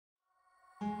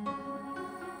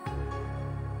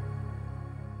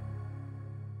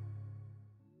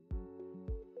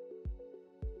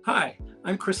Hi,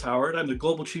 I'm Chris Howard. I'm the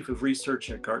Global Chief of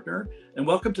Research at Gartner, and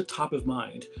welcome to Top of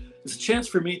Mind. It's a chance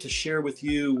for me to share with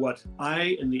you what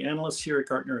I and the analysts here at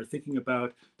Gartner are thinking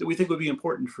about that we think would be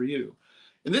important for you.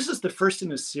 And this is the first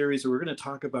in a series where we're going to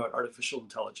talk about artificial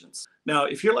intelligence. Now,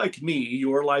 if you're like me,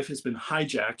 your life has been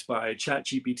hijacked by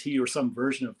ChatGPT or some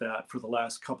version of that for the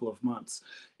last couple of months.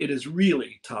 It is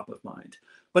really top of mind.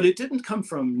 But it didn't come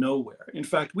from nowhere. In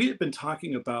fact, we have been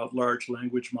talking about large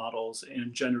language models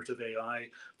and generative AI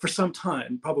for some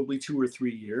time, probably 2 or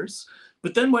 3 years.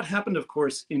 But then what happened, of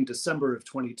course, in December of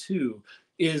 22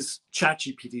 is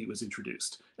ChatGPT was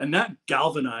introduced. And that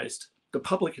galvanized the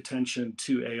public attention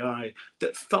to AI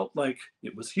that felt like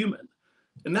it was human.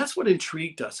 And that's what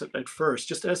intrigued us at first,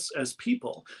 just as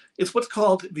people. It's what's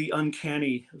called the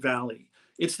uncanny valley.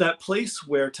 It's that place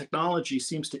where technology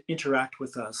seems to interact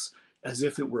with us as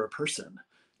if it were a person.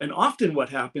 And often what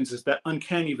happens is that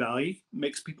uncanny valley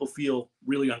makes people feel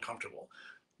really uncomfortable.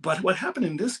 But what happened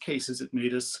in this case is it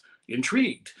made us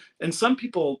intrigued. And some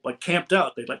people like camped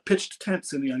out, they like pitched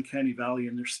tents in the uncanny valley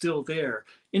and they're still there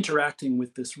interacting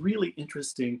with this really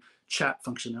interesting chat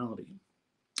functionality.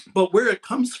 But where it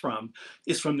comes from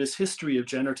is from this history of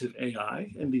generative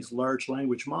AI and these large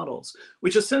language models,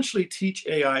 which essentially teach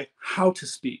AI how to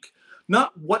speak,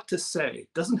 not what to say,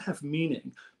 doesn't have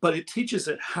meaning, but it teaches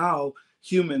it how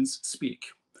humans speak.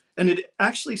 And it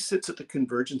actually sits at the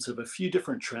convergence of a few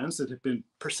different trends that have been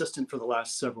persistent for the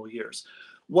last several years.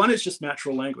 One is just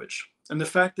natural language and the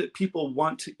fact that people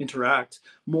want to interact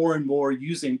more and more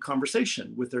using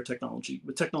conversation with their technology,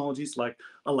 with technologies like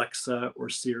Alexa or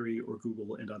Siri or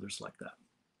Google and others like that.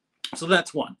 So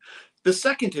that's one. The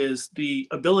second is the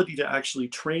ability to actually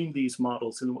train these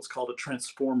models in what's called a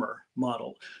transformer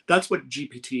model. That's what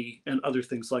GPT and other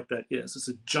things like that is. It's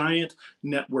a giant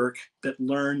network that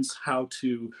learns how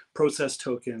to process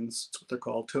tokens, that's what they're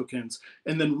called, tokens,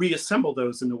 and then reassemble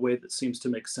those in a way that seems to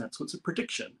make sense. So it's a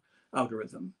prediction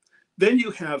algorithm. Then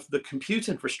you have the compute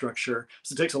infrastructure.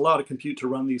 So it takes a lot of compute to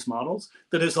run these models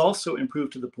that has also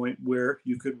improved to the point where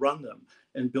you could run them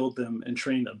and build them and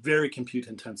train them, very compute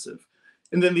intensive.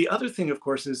 And then the other thing, of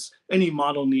course, is any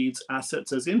model needs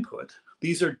assets as input.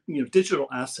 These are digital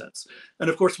assets. And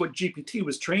of course, what GPT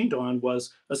was trained on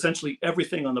was essentially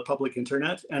everything on the public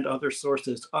internet and other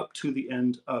sources up to the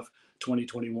end of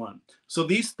 2021. So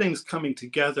these things coming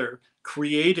together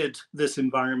created this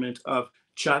environment of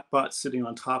chatbots sitting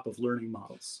on top of learning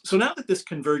models. So now that this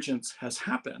convergence has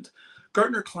happened,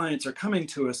 Gartner clients are coming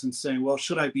to us and saying, well,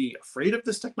 should I be afraid of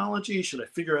this technology? Should I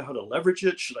figure out how to leverage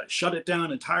it? Should I shut it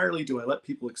down entirely? Do I let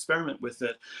people experiment with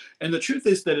it? And the truth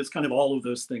is that it's kind of all of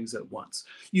those things at once.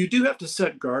 You do have to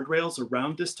set guardrails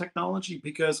around this technology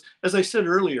because, as I said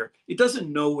earlier, it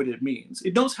doesn't know what it means.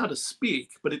 It knows how to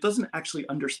speak, but it doesn't actually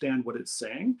understand what it's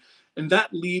saying. And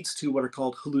that leads to what are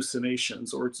called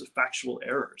hallucinations or it's factual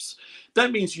errors.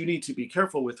 That means you need to be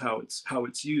careful with how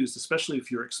it's used, especially if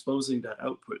you're exposing that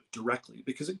output directly,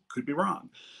 because it could be wrong.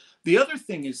 The other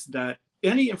thing is that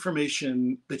any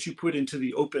information that you put into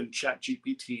the open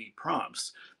ChatGPT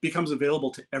prompts becomes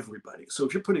available to everybody. So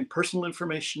if you're putting personal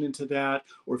information into that,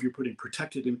 or if you're putting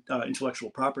protected intellectual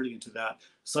property into that,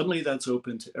 suddenly that's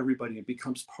open to everybody and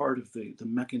becomes part of the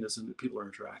mechanism that people are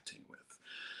interacting with.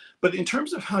 But in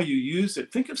terms of how you use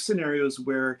it, think of scenarios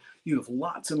where you have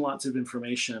lots and lots of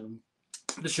information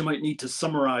that you might need to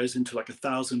summarize into like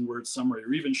 1,000-word summary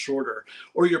or even shorter,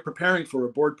 or you're preparing for a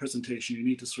board presentation, you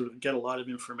need to sort of get a lot of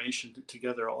information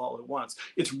together all at once.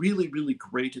 It's really, really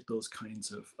great at those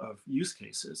kinds of use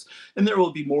cases. And there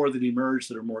will be more that emerge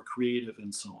that are more creative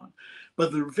and so on.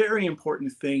 But the very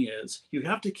important thing is you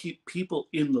have to keep people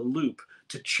in the loop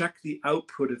to check the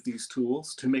output of these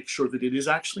tools to make sure that it is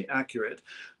actually accurate,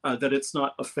 that it's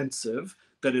not offensive,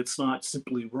 that it's not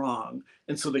simply wrong.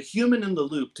 And so the human in the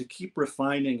loop to keep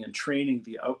refining and training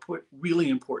the output, really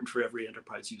important for every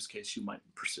enterprise use case you might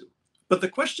pursue. But the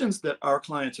questions that our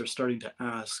clients are starting to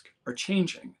ask are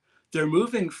changing. They're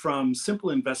moving from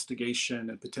simple investigation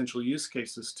and potential use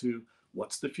cases to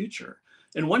what's the future?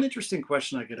 And one interesting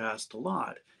question I get asked a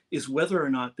lot is whether or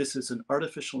not this is an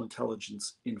artificial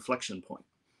intelligence inflection point.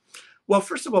 Well,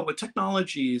 first of all, with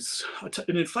technologies,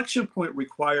 an inflection point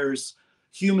requires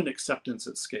human acceptance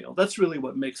at scale. That's really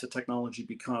what makes a technology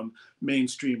become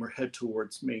mainstream or head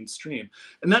towards mainstream.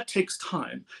 And that takes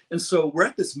time. And so we're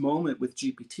at this moment with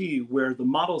GPT where the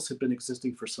models have been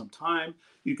existing for some time.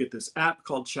 You get this app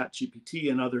called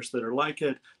ChatGPT and others that are like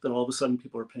it that all of a sudden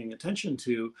people are paying attention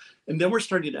to. And then we're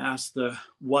starting to ask the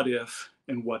what if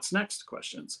and what's next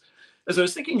questions. As I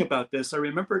was thinking about this, I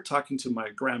remember talking to my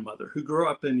grandmother who grew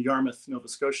up in Yarmouth, Nova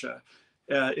Scotia,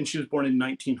 and she was born in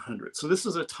 1900. So this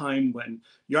is a time when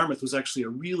Yarmouth was actually a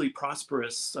really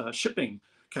prosperous shipping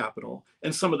capital,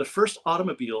 and some of the first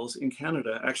automobiles in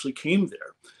Canada actually came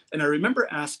there. And I remember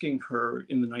asking her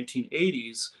in the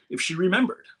 1980s if she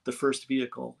remembered the first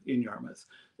vehicle in Yarmouth.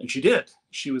 And she did.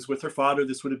 She was with her father.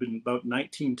 This would have been about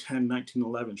 1910,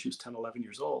 1911. She was 10, 11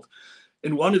 years old.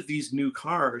 And one of these new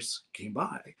cars came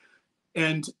by.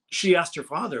 And she asked her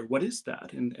father, "What is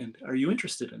that? And are you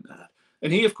interested in that?"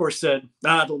 And he, of course, said,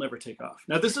 "Ah, it'll never take off."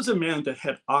 Now, this is a man that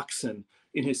had oxen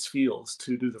in his fields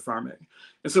to do the farming.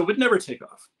 And so it would never take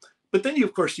off. But then,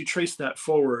 of course, you trace that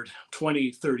forward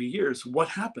 20, 30 years. What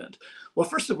happened? Well,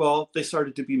 first of all, they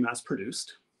started to be mass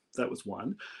produced. That was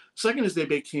one. Second is they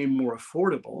became more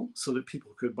affordable so that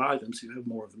people could buy them, so you have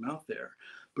more of them out there.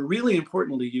 But really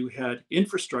importantly, you had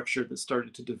infrastructure that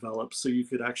started to develop so you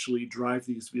could actually drive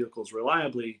these vehicles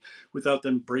reliably without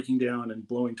them breaking down and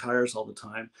blowing tires all the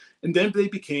time. And then they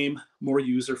became more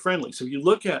user friendly. So you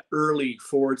look at early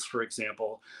Fords, for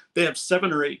example, they have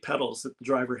 7 or 8 pedals that the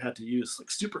driver had to use,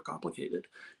 like super complicated.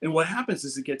 And what happens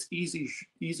is it gets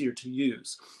easier to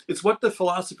use. It's what the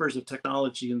philosophers of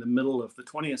technology in the middle of the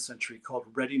 20th century called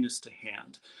readiness to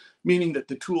hand, meaning that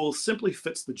the tool simply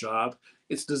fits the job.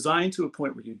 It's designed to a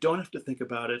point where you don't have to think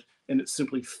about it, and it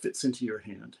simply fits into your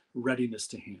hand, readiness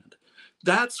to hand.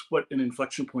 That's what an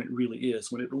inflection point really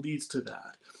is when it leads to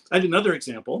that. I had another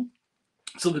example.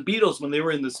 So the Beatles, when they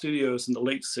were in the studios in the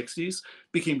late 60s,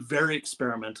 became very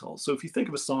experimental. So if you think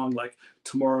of a song like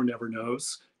Tomorrow Never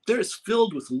Knows, it's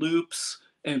filled with loops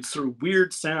and sort of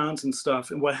weird sounds and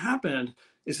stuff. And what happened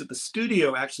is that the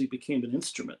studio actually became an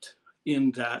instrument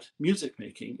in that music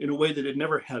making in a way that it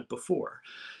never had before.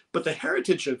 But the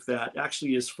heritage of that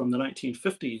actually is from the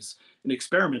 1950s in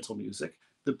experimental music.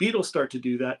 The Beatles start to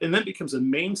do that, and then becomes a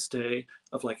mainstay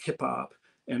of like hip hop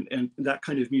and that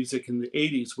kind of music in the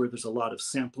 80s, where there's a lot of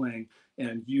sampling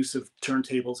and use of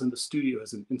turntables in the studio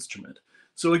as an instrument.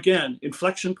 So again,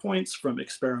 inflection points from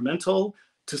experimental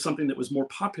to something that was more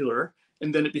popular,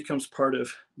 and then it becomes part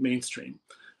of mainstream.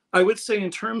 I would say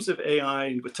in terms of AI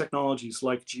and with technologies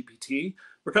like GPT,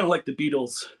 we're kind of like the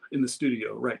Beatles in the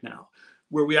studio right now,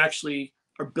 where we actually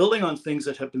are building on things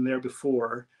that have been there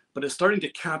before, but it's starting to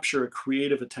capture a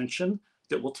creative attention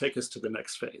that will take us to the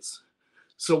next phase.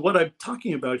 So what I'm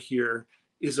talking about here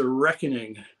is a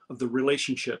reckoning of the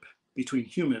relationship between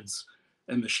humans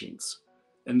and machines.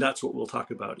 And that's what we'll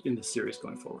talk about in this series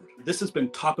going forward. This has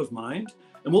been Top of Mind,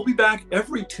 and we'll be back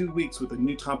every 2 weeks with a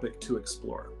new topic to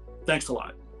explore. Thanks a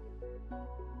lot.